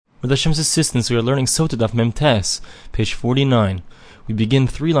With Hashem's assistance, we are learning Sotah Daf Mem Tes, page 49. We begin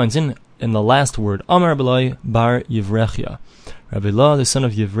 3 lines in the last word. Amar Rabbi Eloi bar Yevrechia. Rabbi Eloi, the son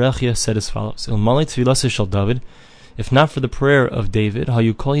of Yevrechia, said as follows: Il malei tefillah shel David, if not for the prayer of David, how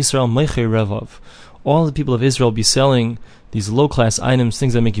you call Yisrael meichei revav. All the people of Israel be selling these low-class items,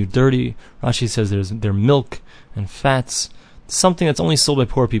 things that make you dirty. Rashi says they're milk and fats, something that's only sold by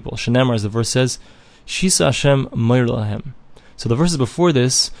poor people. Shenamar, as the verse says, Shisa Hashem meir lahem. So the verses before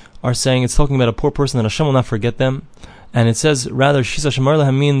this are saying it's talking about a poor person that Hashem will not forget them, and it says rather Shisa Hashem meir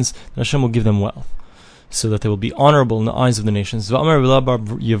lahem means that Hashem will give them wealth, so that they will be honorable in the eyes of the nations. V'amar Rabbi Eloi bar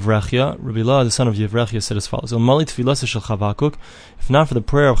Yevrechia, Rabbi Eloi, the son of Yevrechia, said as follows: Mali tefillah shel Chavakuk, if not for the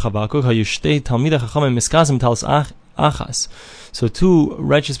prayer of Chavakuk, hayushtei talmidei chachamim miskazim talis achas. So 2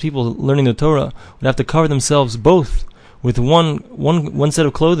 righteous people learning the Torah would have to cover themselves both with one set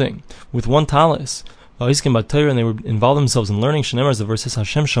of clothing, with one talis. And they would involve themselves in learning. Shenemar, as the verse says,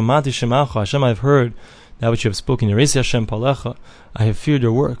 Hashem shamati shemacha, Hashem, I have heard that which you have spoken. Yeresi Hashem palecha, I have feared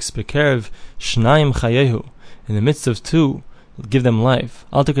your works. Bekerev shnayim chayehu, in the midst of 2, give them life.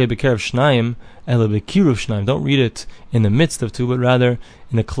 Al tekei bekerev shnayim, ela bekiruv shnayim. Don't read it in the midst of 2, but rather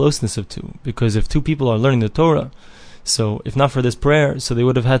in the closeness of 2. Because if 2 people are learning the Torah, so if not for this prayer, so they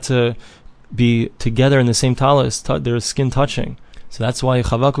would have had to be together in the same talis, their skin touching. So that's why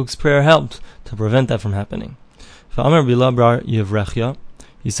Chavakuk's prayer helped to prevent that from happening. V'amar Rabbi Eloi bar Yevrechia,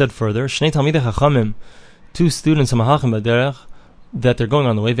 he said further, Shnei talmidei chachamim, 2 students hamahachim baderech, that they're going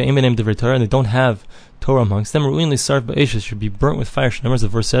on the way, ve'ein b'neim divrei Torah, and they don't have Torah amongst them, ru'in lisarf ba'eshes, should be burnt with fire. Shnei, as the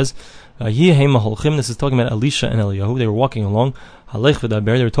verse says, Yihei maholchim, this is talking about Elisha and Eliyahu, they were walking along, halech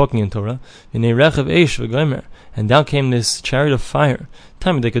v'daber, they were talking in Torah, v'nei rechav eish v'gomer, and down came this chariot of fire.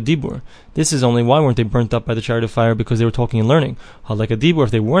 This is only, why weren't they burnt up by the chariot of fire? Because they were talking and learning. Like a dibur,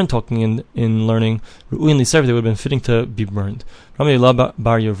 if they weren't talking in learning, they would have been fitting to be burned. Rabbi Eloi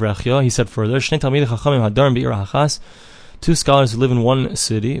bar Yevrechia, he said further, 2 scholars who live in one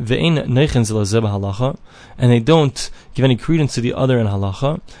city, and they don't give any credence to the other in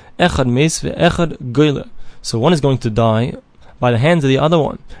halacha. So one is going to die by the hands of the other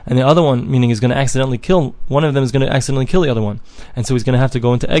one, and the other one, meaning, is going to accidentally kill, one of them is going to accidentally kill the other one, and so he's going to have to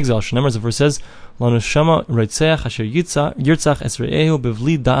go into exile. Shneimar, as the verse says,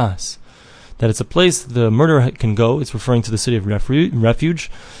 that it's a place the murderer can go. It's referring to the city of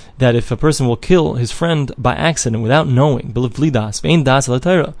refuge, that if a person will kill his friend by accident without knowing,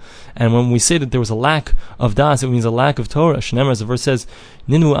 and when we say that there was a lack of das, it means a lack of Torah. Shneimar, as the verse says,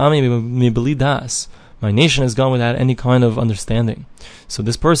 my nation has gone without any kind of understanding. So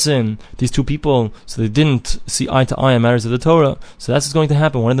this person, these 2 people, so they didn't see eye to eye on matters of the Torah. So that's what's going to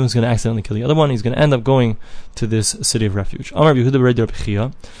happen. One of them is going to accidentally kill the other one. He's going to end up going to this city of refuge. Amar Rabbi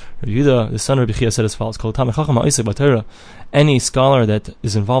Yehuda, the son of Rabbi Chia, said as follows: any scholar that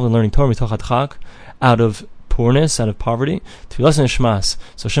is involved in learning Torah out of poorness, out of poverty, so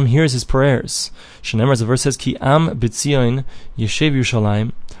Hashem hears his prayers. Shenemar, as the verse says, Ki am b'tzion yeshev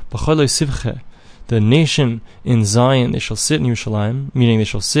Yerushalayim b'choloi sivche. The nation in Zion, they shall sit in Yerushalayim, meaning they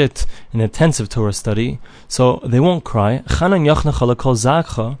shall sit in the tents of Torah study, so they won't cry. Hashem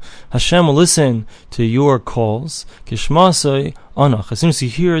will listen to your calls. As soon as he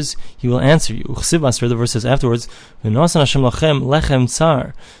hears, he will answer you. The verse says afterwards, so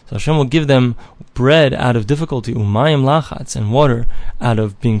Hashem will give them bread out of difficulty, and water out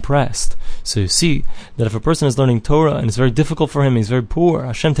of being pressed. So you see that if a person is learning Torah and it's very difficult for him, he's very poor,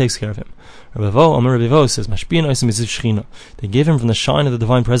 Hashem takes care of him. Rabbi Vo says, they gave him from the shine of the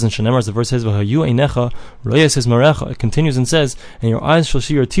divine presence. Shenemar, as the verse says, it continues and says, and your eyes shall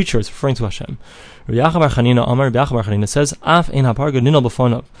see your teacher. It's referring to Hashem. It says,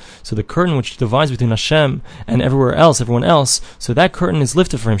 so the curtain which divides between Hashem and everyone else, so that curtain is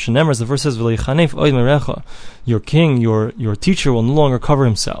lifted for him. Shenemar, as the verse says, your king, your teacher will no longer cover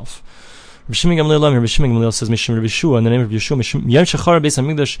himself. Rabbi Shimon Gamliel says, Mishim Rabbi Yeshua, in the name of Yeshua, Yem Shachar Beis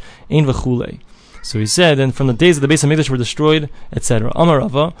HaMikdash Ein V'chulei. So he said, and from the days of the Beis HaMikdash were destroyed, etc. Amar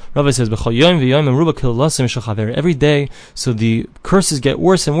Rava says, every day, so the curses get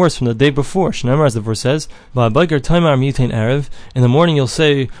worse and worse from the day before. Shneimar, as the verse says, in the morning you'll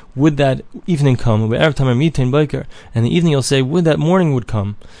say, would that evening come? And the evening you'll say, would that morning would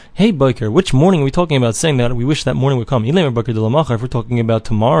come? Hey, Biker, which morning are we talking about, saying that we wish that morning would come? If we're talking about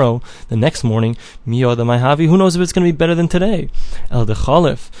tomorrow, the next morning, who knows if it's going to be better than today?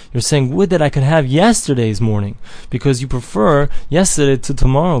 You're saying, would that I could have yesterday's morning, because you prefer yesterday to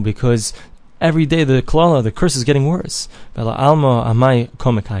tomorrow, because every day the klala, the curse is getting worse. So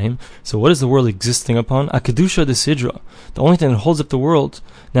what is the world existing upon? Kedusha de Sidra. The only thing that holds up the world,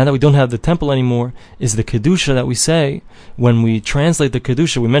 now that we don't have the temple anymore, is the Kedusha that we say. When we translate the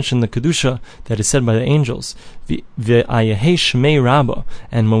Kedusha, we mention the Kedusha that is said by the angels. And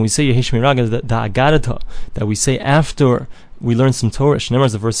when we say Yehesh Shmei Raga, the Agadata, that we say after we learn some Torah. Shneimar,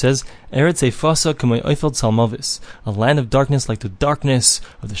 as the verse says, Eretz Eifasa k'may oifel tzalmavis, a land of darkness like the darkness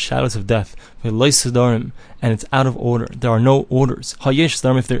of the shadows of death. Ve'lo sedarim, and it's out of order. There are no orders. Hayesh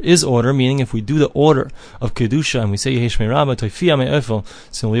sedarim, if there is order, meaning if we do the order of Kedusha and we say Yehesh Shmei Rabbah, Toifiyah me oifel,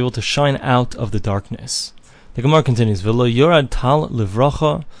 so we'll be able to shine out of the darkness. The Gemara continues, Ve'lo yorad tal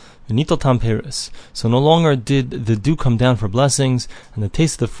livracha, so no longer did the dew come down for blessings, and the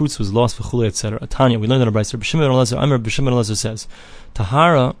taste of the fruits was lost, etc. Tanya, we learned that Rabbi Shimon ben Elazar says,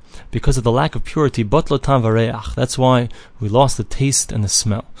 Tahara, because of the lack of purity, botlo tam vareach. That's why we lost the taste and the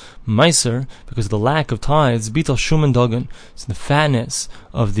smell. Meiser, because of the lack of tithes, bital shuman dogan. So the fatness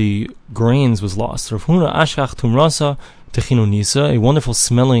of the grains was lost. Rav Huna ashkach tumrasa techinunisa, a wonderful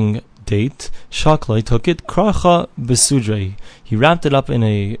smelling date. Shaklai took it, kracha besudrei. He wrapped it up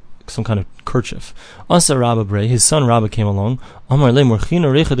in some kind of kerchief. Asa Rabba Brei, his son Rabba came along. Amar le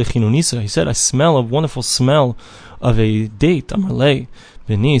morchina recha de chinunisa. He said, I smell a wonderful smell of a date. Amar le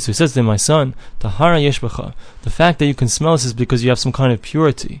beni. So he says to him, my son, tahara yeshbacha. The fact that you can smell this is because you have some kind of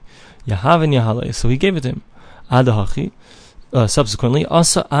purity. Yahavin yahale. So he gave it to him. Adahachi. Subsequently,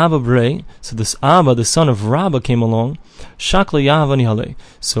 Asa Abba Brei. So this Abba, the son of Rabba, came along. Shakla yahavani hale.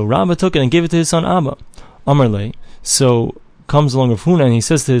 So Rabba took it and gave it to his son Abba. Amar le. So comes along Rav Huna and he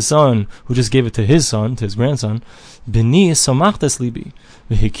says to his son, who just gave it to his son, to his grandson, Beni samachtas libi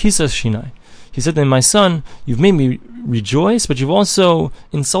v'hikisas shinai. He said to him, my son, you've made me rejoice, but you've also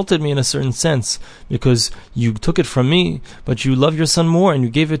insulted me in a certain sense, because you took it from me, but you love your son more and you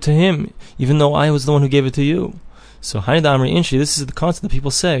gave it to him, even though I was the one who gave it to you. So Hanida Amri Inshi, this is the concept that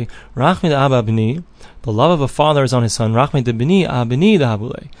people say, Rachmi da Abba B'ni, the love of a father is on his son, Rachmi da B'ni Abini da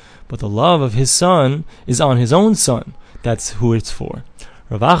Habule, but the love of his son is on his own son. That's who it's for.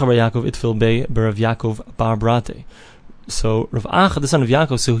 Rav Acha bar Yaakov itfil bei Rav Yaakov bar Brate. So Rav Acha, the son of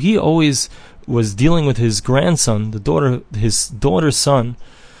Yaakov, so he always was dealing with his grandson, his daughter's son,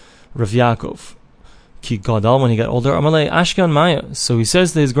 Rav Yaakov. Ki gadal, when he got older, Amalei Ashkan Maya. So he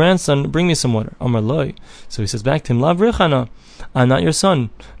says to his grandson, bring me some water. Amalei. So he says back to him, Lav Richana, I'm not your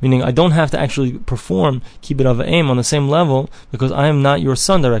son. Meaning I don't have to actually perform kibbut av v'em on the same level, because I am not your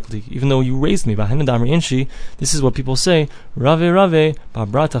son directly, even though you raised me. This is what people say, Rave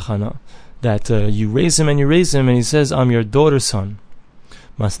Babratachana, that you raise him, and he says, I'm your daughter's son.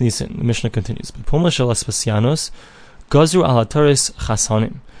 Masnisin. The Mishnah continues. Gazru al hataris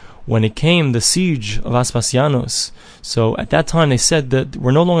chasanim. When it came the siege of Aspasianos, so at that time they said that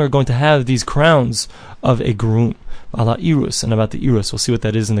we're no longer going to have these crowns of a groom. Ala Irus, and about the Irus, we'll see what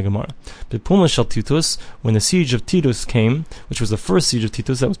that is in the Gemara. But Puma Shal Titus, when the siege of Titus came, which was the first siege of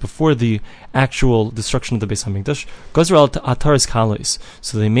Titus, that was before the actual destruction of the Beis HaMikdash, Gazra al Ataris Kalais.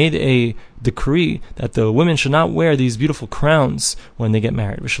 So they made a decree that the women should not wear these beautiful crowns when they get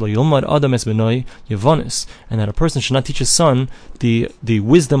married. And that a person should not teach his son the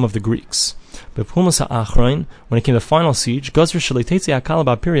wisdom of the Greeks. But Pumas HaAchrain, when it came to the final siege, Gazra Shalitetzi Akala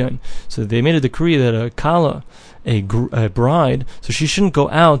Ba'Piryan, so they made a decree that a Kala, a bride, so she shouldn't go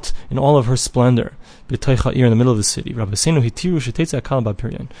out in all of her splendor, in the middle of the city. But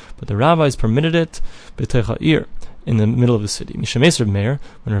the rabbis permitted it in the middle of the city.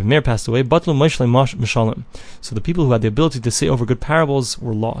 When Rav Meir passed away, so the people who had the ability to say over good parables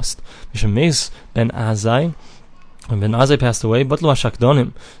were lost. When Ben Azai passed away,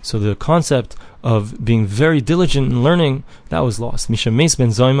 so the concept of being very diligent in learning, that was lost. Misha Meis Ben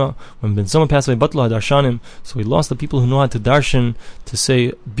Zoma, when Ben Zoma passed away, Batla Darshanim, so we lost the people who know how to darshan, to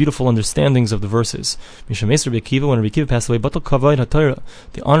say beautiful understandings of the verses. Misha Meis Rabbi Akiva, when Rabbi Akiva passed away, Batla Kavod HaTorah,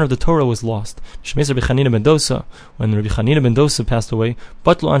 the honor of the Torah was lost. Misha Meis Rabbi Chanina Ben Dosa, when Rabbi Chanina Ben Dosa passed away,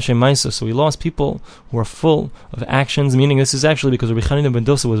 Batla Anshe Maisa, so we lost people who are full of actions, meaning this is actually because Rabbi Chanina Ben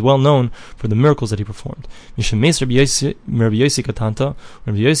Dosa was well known for the miracles that he performed. Misha Meis Rabbi Yossi Katanta,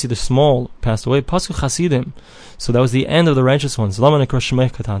 when Rabbi Yossi the small passed away, Pasuk Chasidim. So that was the end of the righteous ones. Lama nekra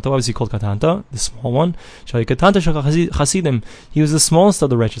Shemei Katanta. Why was he called Katanta? The small one. Shai Katanta Shaka Chasidim. He was the smallest of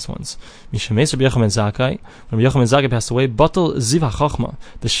the righteous ones. Mishameis Rabbi Yochanan Zakkai. When Rabbi Yochanan Zakkai passed away, Batal Ziv HaChachma,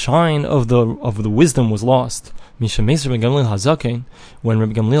 the shine of the wisdom was lost. Mishameis Rabbi Gamliel HaZaken. When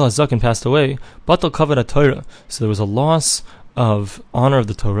Rabbi Gamliel HaZaken passed away, Batal Kavod HaTorah. So there was a loss of honor of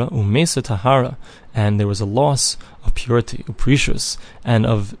the Torah, umesa tahara, and there was a loss of purity, uprecious, and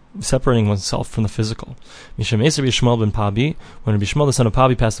of separating oneself from the physical. Mishamesa Bishmael ben Pabi, when Rabbi Shmuel the son of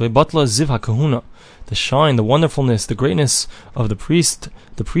Pabi passed away, batla ziv hakahuna, the shine, the wonderfulness, the greatness of the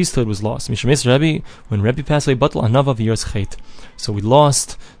priesthood was lost. Mishamesa Rebbe, when Rebbe passed away, batla anava v'yiras chet. So we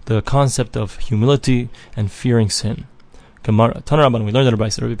lost the concept of humility and fearing sin. Gemara, Tana Rabban, we learned that Rabbi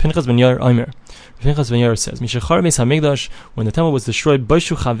Pinchas ben Yair Omer. Pinchas ben Yair says, Mishachar beis hamikdash, when the temple was destroyed,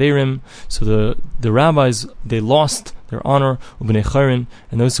 Baishu chaverim, so the rabbis, they lost their honor, ubnei charin,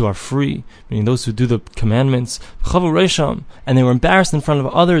 and those who are free, meaning those who do the commandments, chavu reisham, and they were embarrassed in front of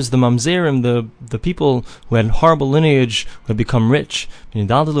others, the mamzerim, the people who had horrible lineage, who had become rich, meaning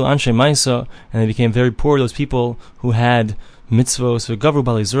daldalu anshe maisa, and they became very poor, those people who had mitzvos, v'gavru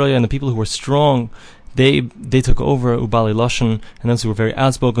bali Israel, and the people who were strong, they took over ubali lashon, and those who were very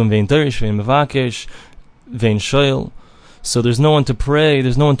outspoken, vein derish, vein mevakesh, vein shoyl. So there's no one to pray,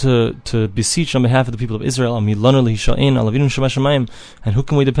 there's no one to beseech on behalf of the people of Israel. And who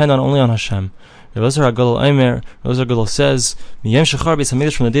can we depend on? Only on Hashem. Elazar Gadol says,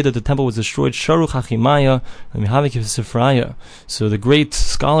 from the day that the temple was destroyed, so the great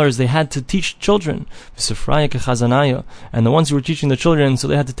scholars, they had to teach children, and the ones who were teaching the children, so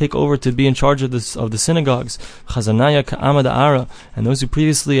they had to take over to be in charge of the synagogues, and those who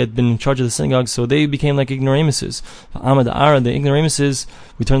previously had been in charge of the synagogues, so they became like ignoramuses. The ignoramuses,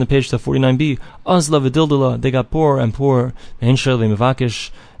 we turn the page to 49b, they got poorer and poorer, and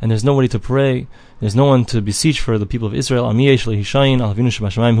there's nobody to pray, there's no one to beseech for the people of Israel.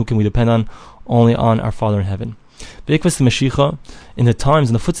 Who can we depend on? Only on our Father in heaven. In the times,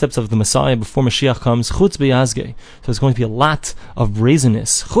 in the footsteps of the Messiah, before Mashiach comes, chutzpah yazge. So there's going to be a lot of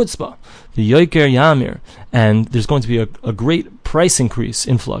brazenness, chutzpah, the yoiker yamir, and there's going to be a great price increase,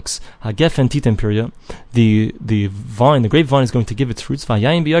 influx. Hagefen titem period. The grapevine is going to give its fruits.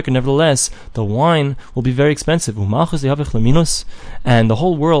 Nevertheless, the wine will be very expensive. And the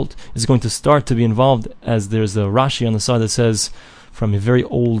whole world is going to start to be involved, as there's a Rashi on the side that says, from a very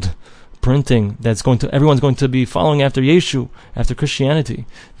old printing, everyone's going to be following after Yeshu, after Christianity.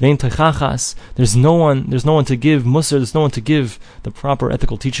 There's no one to give Musar, there's no one to give the proper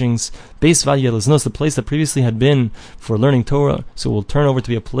ethical teachings. Beis Vayelaznos, the place that previously had been for learning Torah, so it will turn over to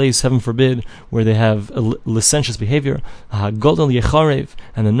be a place, heaven forbid, where they have licentious behavior. And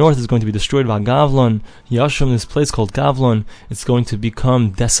the north is going to be destroyed. Gavlon, Yashum, this place called Gavlon, it's going to become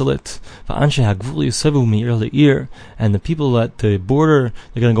desolate. And the people at the border,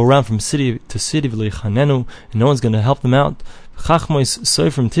 they're going to go around from city to city, and no one's going to help them out.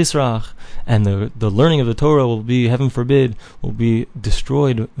 And the learning of the Torah will be, heaven forbid, will be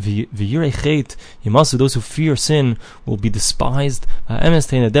destroyed. Those who fear sin will be despised, and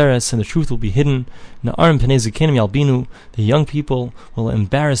the truth will be hidden. The young people will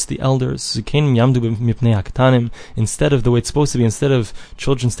embarrass the elders. Instead of the way it's supposed to be, instead of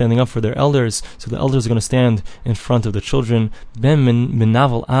children standing up for their elders, so the elders are going to stand in front of the children.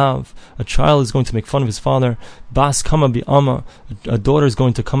 A child is going to make fun of his father. Bas kama bi'ama, a daughter is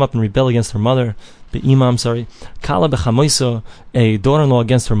going to come up and rebel against her mother. Kala bechamoisa, a daughter-in-law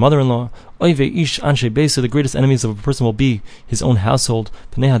against her mother-in-law. Oive ish anshe beisa, the greatest enemies of a person will be his own household.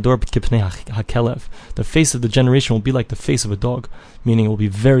 Pnei hador k'pnei hakelev, the face of the generation will be like the face of a dog, meaning it will be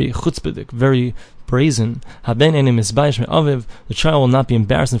very chutzpahdik, very brazen. Haben enim misbayish me'aviv, the child will not be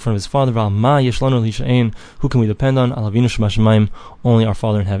embarrassed in front of his father. V'al ma yesh lanu l'isha'ein, who can we depend on? Al Avinu Shebashamayim, only our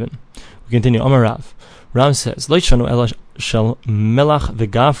Father in heaven. We continue. Amar Rav. Rav says, Lo yishanu ela shel melach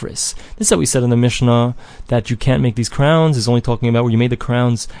v'gafris. This is what we said in the Mishnah, that you can't make these crowns. Is only talking about where you made the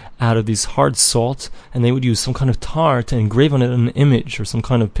crowns out of these hard salt, and they would use some kind of tar to engrave on it an image or some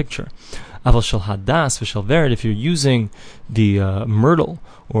kind of picture. Aval shel hadas v'shel vered, if you're using the myrtle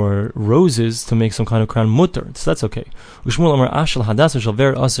or roses to make some kind of crown, mutter, so that's okay. Ushmul amar ashel hadas v'shel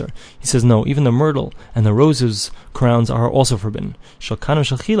vered aser. He says no, even the myrtle and the roses crowns are also forbidden. Shel kanam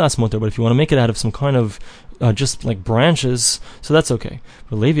shel chilas mutter, but if you want to make it out of some kind of just like branches, so that's okay.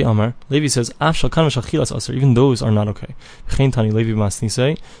 But Levi says, Af shel kanam shel chilas aser, even those are not okay. V'chein tani Levi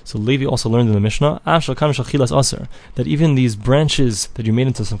masnisei. So Levi also learned in the Mishnah, Af shel kanam shel chilas aser, that even these branches that you made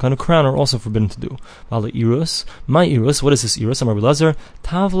into some kind of crown are also forbidden to do. Vala irus, my irus, what is this irus? Amar B'Elazar,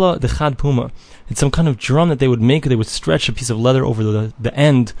 tavla dechad puma. It's some kind of drum that they would make. They would stretch a piece of leather over the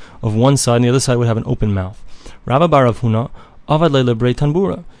end of one side, and the other side would have an open mouth. Rabba bar Rav Huna, avad leila brei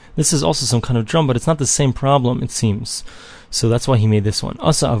tanbura. This is also some kind of drum, but it's not the same problem, it seems. So that's why he made this one.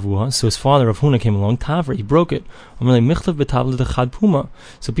 Asa Avua, so his father Rav Huna came along, Tavra, he broke it.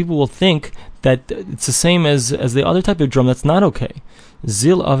 So people will think that it's the same as the other type of drum. That's not okay.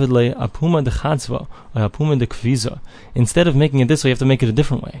 Zil avidle apuma de chatzva, or apuma de kviza. Instead of making it this way, you have to make it a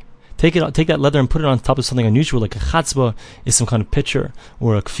different way. Take that leather and put it on top of something unusual, like a chatzva is some kind of pitcher,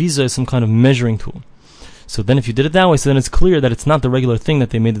 or a kviza is some kind of measuring tool. So then if you did it that way, so then it's clear that it's not the regular thing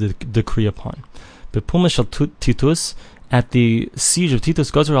that they made the decree upon. But Puma shall Titus, at the siege of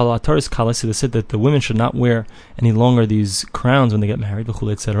Titus, Gazar al Ataris Kalas, they said that the women should not wear any longer these crowns when they get married,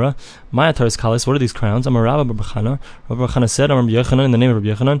 etc. My Ataris Kalas, what are these crowns? Amar Rabba Bar Chana. Rabbi Chana said, Amar Yechanan, in the name of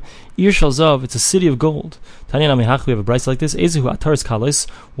Rabbi Yechanan, Ir Shal Zav, it's a city of gold. Tanya Namihach, we have a bride like this. Ezehu Ataris Kalas,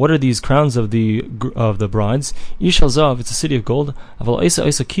 what are these crowns of the brides? Ir Shal Zav, it's a city of gold. Aval Isa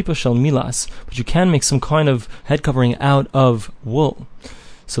Isa Kipa Shal Milas, but you can make some kind of head covering out of wool.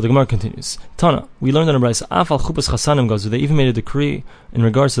 So the Gemara continues. Tana, we learned in the Brayso, Afal chupas chasanim gazu. They even made a decree in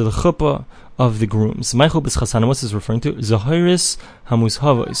regards to the chuppah of the grooms. My chupas chasanim, what's this referring to? Zahiris hamus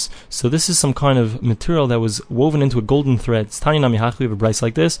havos. So this is some kind of material that was woven into a golden thread. Tani nami hach, we have a Brayso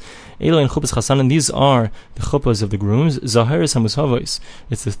like this. Elo and chupas chasanim, these are the chuppahs of the grooms. Zahiris hamus havos.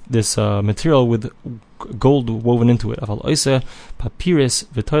 It's this material with gold woven into it. Aval oisa papyrus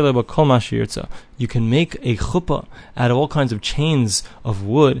v'toileba kol mashirtza. You can make a chuppah out of all kinds of chains of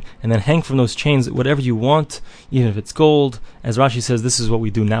wood, and then hang from those chains whatever you want, even if it's gold. As Rashi says, this is what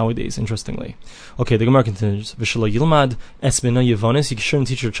we do nowadays, interestingly. Okay, the Gemara continues. V'shelo yilmad es b'no yevonis. You shouldn't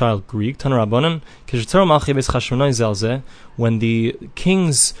teach your child Greek. Tana Rabbanan. Kishetero malchei beis Chashmonai zelzeh. When the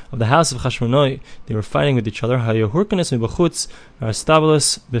kings of the house of Chashmonai, they were fighting with each other, hayahurkanis mibachutz,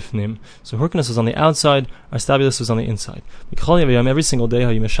 Aristobulus bifnim. So Hyrcanus was on the outside, Aristobulus was on the inside. Every single day,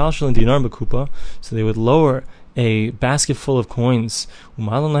 so they would lower a basket full of coins, and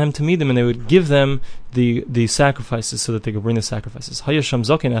they would give them the sacrifices so that they could bring the sacrifices.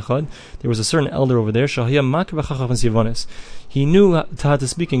 There was a certain elder over there. He knew how to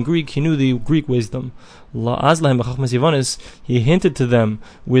speak in Greek. He knew the Greek wisdom. He hinted to them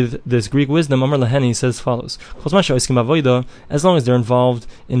with this Greek wisdom. He says as follows: as long as they're involved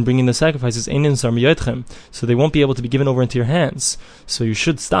in bringing the sacrifices, so they won't be able to be given over into your hands. So you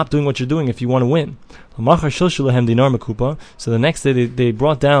should stop doing what you're doing if you want to win. So the next day they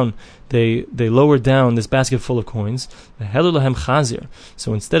brought down, they lowered down this basket full of coins.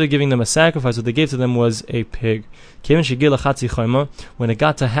 So instead of giving them a sacrifice, what they gave to them was a pig. When it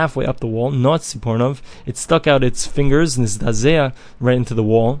got to halfway up the wall, it stuck out its fingers, right into the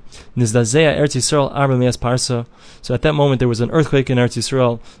wall. So at that moment there was an earthquake in Eretz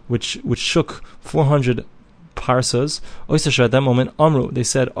Yisrael which shook 400 parsas. At that moment, Amru, they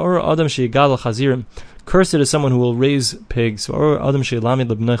said, Adam sheyigal chazirim. Cursed is someone who will raise pigs. Adam sheyilamid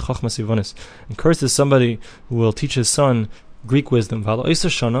lebnei chachmas yivonis. And cursed is somebody who will teach his son Greek wisdom.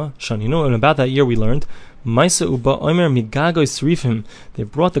 And about that year we learned, they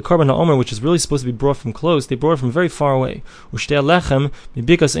brought the carbon ha'omer, which is really supposed to be brought from close. They brought it from very far away.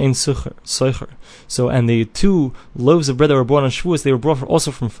 So, and the 2 loaves of bread that were brought on Shavuos, they were brought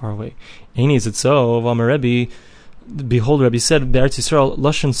also from far away. Is it so? Behold, Rebbe said, Be'eretz Yisrael,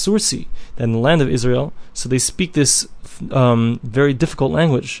 Lashon Sursi, that in the land of Israel, so they speak this very difficult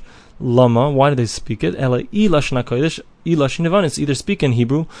language. Lama, why do they speak it? It's either speak in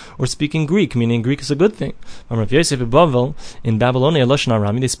Hebrew or speak in Greek, meaning Greek is a good thing. In Babylonia,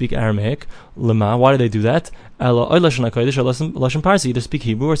 they speak Aramaic. Lama, why do they do that? Either speak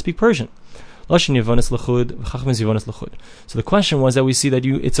Hebrew or speak Persian. So the question was that we see that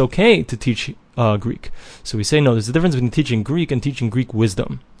it's okay to teach Greek. So we say no, there's a difference between teaching Greek and teaching Greek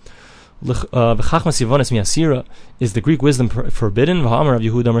wisdom. Is the Greek wisdom forbidden? Rav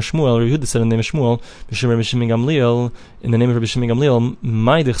Yehuda said in the name of Shmuel, in the name of Rabbi Shimon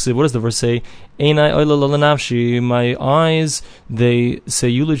Gamliel, what does the verse say? My eyes, they say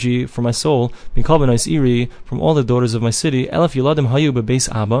eulogy for my soul, from all the daughters of my city. There were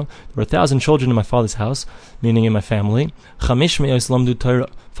 1,000 children in my father's house, meaning in my family.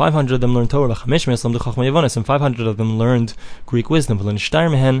 500 of them learned Torah, and 500 of them learned Greek wisdom.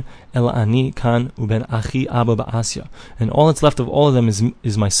 And all that's left of all of them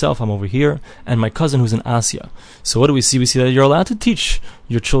is myself, I'm over here, and my cousin who's in Asya. So what do we see? We see that you're allowed to teach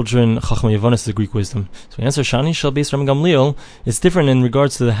your children Chachma Yevonis, the Greek wisdom. So the answer, Shani Shal Beis Rabbi Gamliel, is different in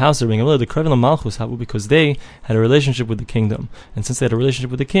regards to the house of Rabbi Gamliel, the Krevin Malchus, because they had a relationship with the kingdom. And since they had a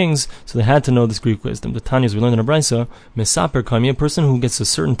relationship with the kings, so they had to know this Greek wisdom. The Tanyas we learned in a Brayso, Mesaper Kami, a person who gets a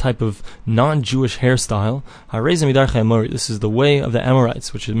certain type of non-Jewish hairstyle, this is the way of the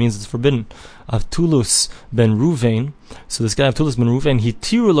Amorites, which means it's forbidden. Avtulus ben Ruvain. So this guy Avtulus ben Ruvain, he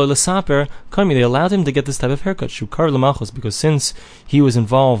tiru lo lesaper kami. They allowed him to get this type of haircut, shukar lemalchus, because since he was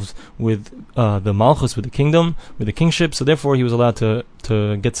involved with the malchus, with the kingdom, with the kingship, so therefore he was allowed to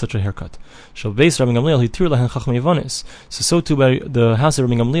get such a haircut. So too by the house of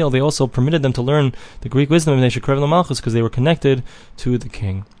Rabbi Gamliel, they also permitted them to learn the Greek wisdom of Shukar lemalchus because they were connected to the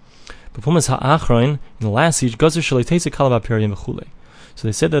king. Performance ha'achroin, in the last siege, Gazer Shalei Teitze Kala B'Periyim V'chulei. So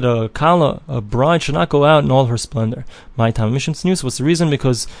they said that a bride, should not go out in all her splendor. My time mission tznius. What's the reason?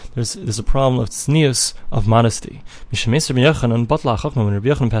 Because there's a problem of tznius, of modesty. When Rabbi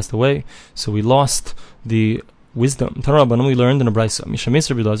Yochanan passed away, so we lost the wisdom. Torah we learned in a brayso. When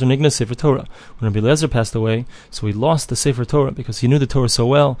Rabbi Eliezer passed away, so we lost the Sefer Torah because he knew the Torah so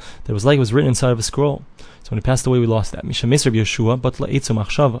well that it was like it was written inside of a scroll. So when he passed away, we lost that. Rabbi Yeshua,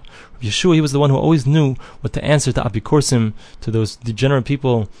 he was the one who always knew what to answer to Apikorsim, to those degenerate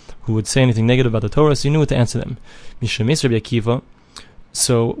people who would say anything negative about the Torah, so he knew what to answer them. So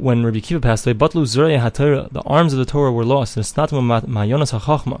when Rabbi Akiva passed away, the arms of the Torah were lost,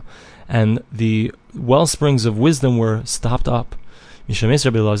 and the well springs of wisdom were stopped up. Mishames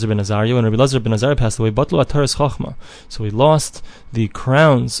Rabbi Elazar ben Azariah, when Rabbi Elazar ben Azariah passed away, batlu atares chachma. So he lost the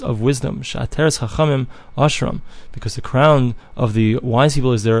crowns of wisdom, sha'ateres chachamim ashram, because the crown of the wise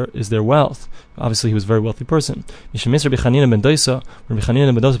people is their wealth. Obviously, he was a very wealthy person. Mishames Rabbi Chanina ben Dosa, when Rabbi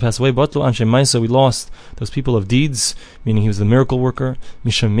Chanina ben Dosa passed away, batlu anshe ma'isa, we lost those people of deeds, meaning he was the miracle worker.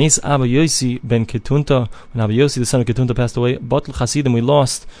 Mishames Abba Yosi ben Ketunta, when Abba Yosi the son of Ketunta passed away, batlu chasidim, we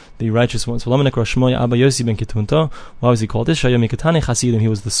lost the righteous ones. Abba Yosi ben Ketunta, why was he called this? Hasidim, he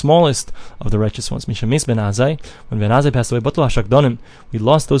was the smallest of the righteous ones. Mishames ben Azai, when Ben Azai passed away, Batlu Hashakdanim, we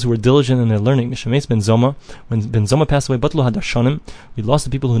lost those who were diligent in their learning. Mishames ben Zoma, when Ben Zoma passed away, Batlu Hadarshanim, we lost the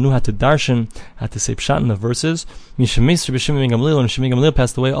people who knew how to darshan, how to say pshat in the verses. Mishames Rabbi Shimon ben Gamliel, when Shimon ben Gamliel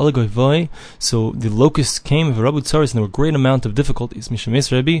passed away, Alagoy, so the locusts came of Rabu Tzaris, and there were a great amount of difficulties. Mishames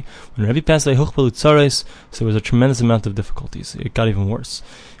Rabbi, when Rabbi passed away, Huchpelu Tzaris, so there was a tremendous amount of difficulties. It got even worse.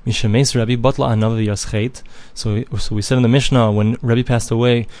 Mishames Rabbi Batla Anav Yaschet. So we said in the Mishnah, when Rabbi passed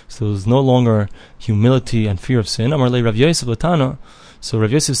away, so there was no longer humility and fear of sin. Amar le Rav Yosef Latana. So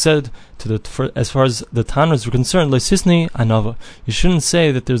Rav Yosef said as far as the Tanas were concerned, Leisisni Anava. You shouldn't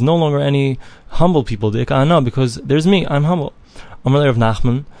say that there's no longer any humble people, because there's me, I'm humble. Amar le Rav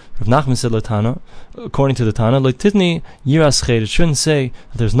Nachman. Rav Nachman said Latana, according to the Tana, Leititni Yiraschet. It shouldn't say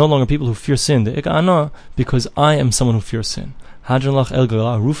that there's no longer people who fear sin, because I am someone who fears sin. We have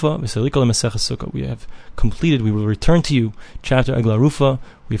completed, we will return to you, chapter Egla Rufa.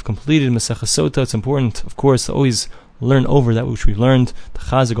 We have completed Masechah Sota. It's important, of course, to always learn over that which we've learned,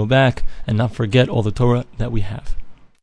 to go back and not forget all the Torah that we have.